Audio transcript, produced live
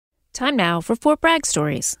Time now for Fort Bragg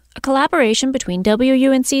Stories, a collaboration between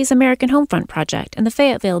WUNC's American Homefront Project and the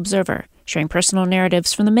Fayetteville Observer, sharing personal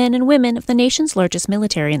narratives from the men and women of the nation's largest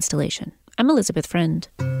military installation. I'm Elizabeth Friend.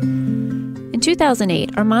 In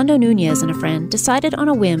 2008, Armando Nunez and a friend decided on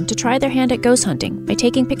a whim to try their hand at ghost hunting by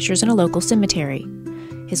taking pictures in a local cemetery.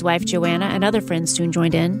 His wife Joanna and other friends soon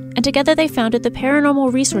joined in, and together they founded the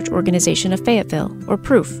Paranormal Research Organization of Fayetteville, or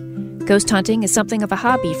PROOF. Ghost hunting is something of a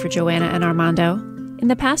hobby for Joanna and Armando. In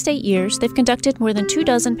the past 8 years, they've conducted more than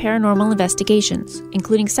 24 paranormal investigations,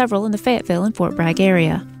 including several in the Fayetteville and Fort Bragg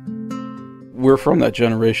area. We're from that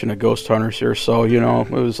generation of ghost hunters here, so, it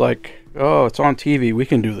was like, oh, it's on TV, we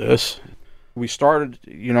can do this. We started,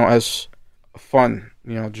 as fun,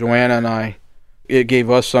 Joanna and I, it gave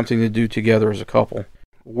us something to do together as a couple.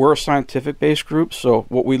 We're a scientific-based group, so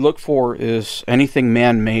what we look for is anything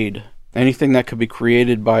man-made, anything that could be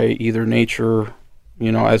created by either nature,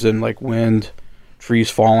 as in like wind,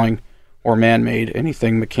 trees falling, or man-made,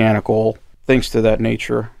 anything mechanical, things to that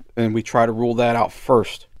nature, and we try to rule that out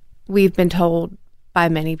first. We've been told by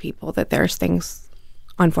many people that there's things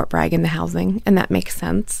on Fort Bragg in the housing, and that makes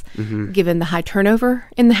sense, given the high turnover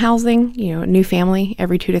in the housing, a new family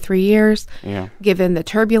every 2 to 3 years, given the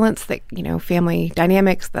turbulence that, family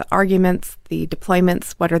dynamics, the arguments, the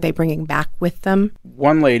deployments, what are they bringing back with them?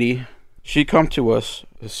 One lady, she come to us,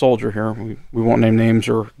 a soldier here, we won't name names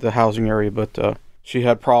or the housing area, but she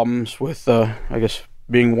had problems with,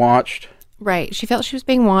 being watched. Right. She felt she was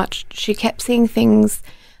being watched. She kept seeing things.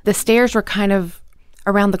 The stairs were kind of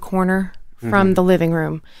around the corner from the living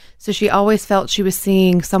room. So she always felt she was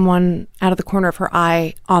seeing someone out of the corner of her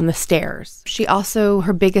eye on the stairs. She also,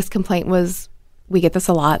 her biggest complaint was, we get this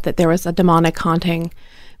a lot, that there was a demonic haunting,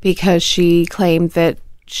 because she claimed that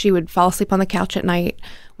she would fall asleep on the couch at night.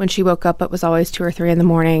 When she woke up, it was always 2 or 3 in the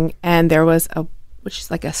morning, and there was which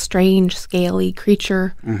is like a strange, scaly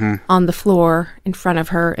creature on the floor in front of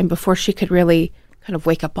her. And before she could really kind of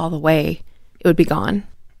wake up all the way, it would be gone.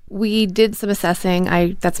 We did some assessing.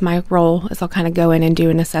 That's my role, is I'll kind of go in and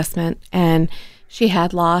do an assessment. And she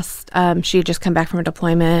had lost, she had just come back from a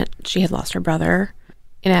deployment. She had lost her brother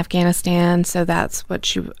in Afghanistan. So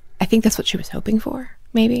I think that's what she was hoping for,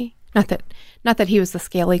 maybe. Not that he was the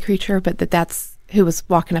scaly creature, but that's who was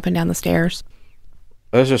walking up and down the stairs.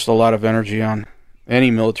 There's just a lot of energy on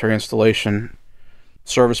any military installation.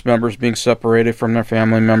 Service members being separated from their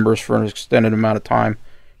family members for an extended amount of time.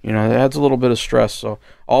 It adds a little bit of stress. So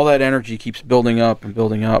all that energy keeps building up,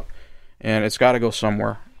 and it's got to go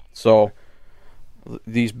somewhere. So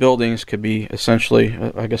these buildings could be essentially,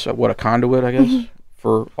 a conduit,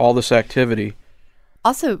 for all this activity.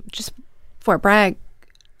 Also, just Fort Bragg,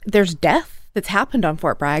 there's death that's happened on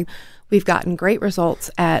Fort Bragg. We've gotten great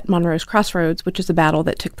results at Monroe's Crossroads, which is a battle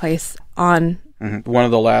that took place on one of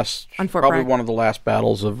the last, on Fort probably Bragg. One of the last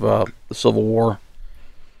battles of the Civil War.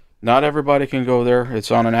 Not everybody can go there. It's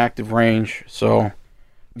on an active range, so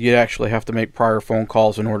you actually have to make prior phone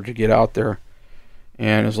calls in order to get out there.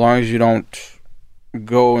 And as long as you don't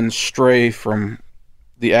go and stray from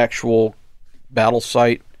the actual battle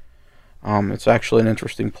site, it's actually an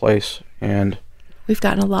interesting place. And we've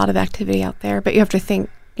gotten a lot of activity out there, but you have to think,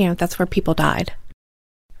 that's where people died.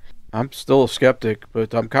 I'm still a skeptic,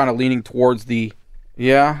 but I'm kind of leaning towards it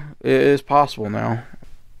is possible now.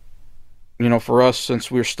 For us, since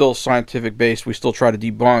we're still scientific-based, we still try to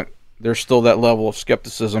debunk. There's still that level of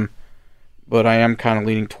skepticism, but I am kind of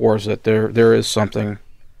leaning towards that there is something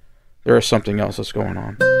else that's going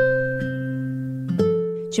on.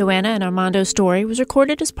 Joanna and Armando's story was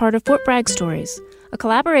recorded as part of Fort Bragg Stories, a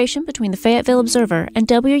collaboration between the Fayetteville Observer and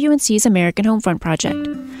WUNC's American Homefront Project.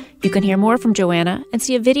 You can hear more from Joanna and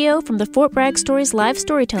see a video from the Fort Bragg Stories live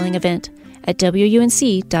storytelling event at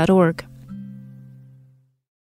WUNC.org.